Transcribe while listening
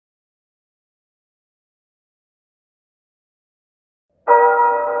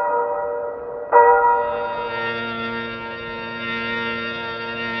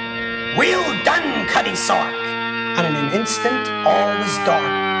cuddy sark, and in an instant all was dark.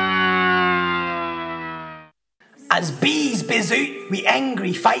 As bees biz out wi'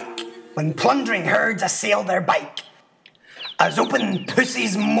 angry fyke, when plundering herds assail their bike. As open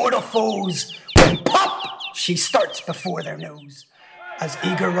pussies mortal foes, when pop she starts before their nose. As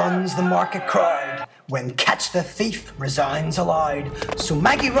eager runs the market crowd, when catch the thief resounds aloud. So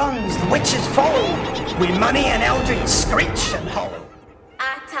Maggie runs, the witches follow, with money and eldritch screech and hollow.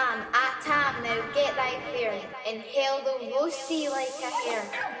 Tam, now get thy fare, and hell will roast thee like a hare.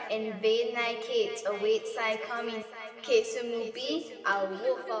 In vain thy Kate awaits thy coming, Kasum will be a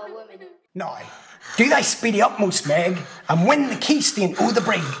woeful woman. Now, do thy speedy utmost, Meg, and win the keystone o' the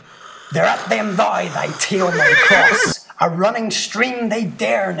brig. Thereat them thou thy tail may cross, a running stream they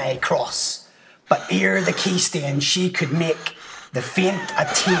dare nae cross. But ere the keystone she could make, the faint a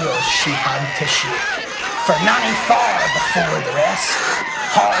tail she had to shake. For Nanny far before the rest,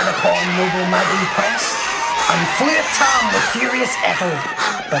 hard upon noble Maggie pressed, and flew at Tam with furious ettle.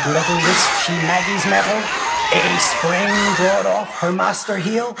 But little wist she Maggie's mettle, a spring brought off her master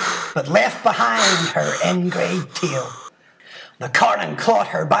heel, but left behind her ingrate tail. The Carnan caught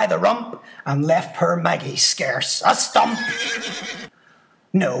her by the rump, and left her Maggie scarce a stump.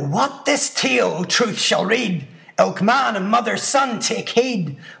 No, what this tale truth shall read, ilk man and mother's son take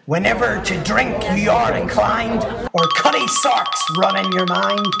heed. Whenever to drink you are inclined, or cuddy sarks run in your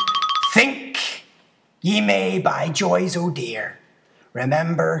mind, think ye may by joys, oh dear,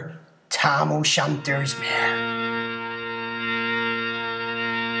 remember Tam O'Shanter's mare.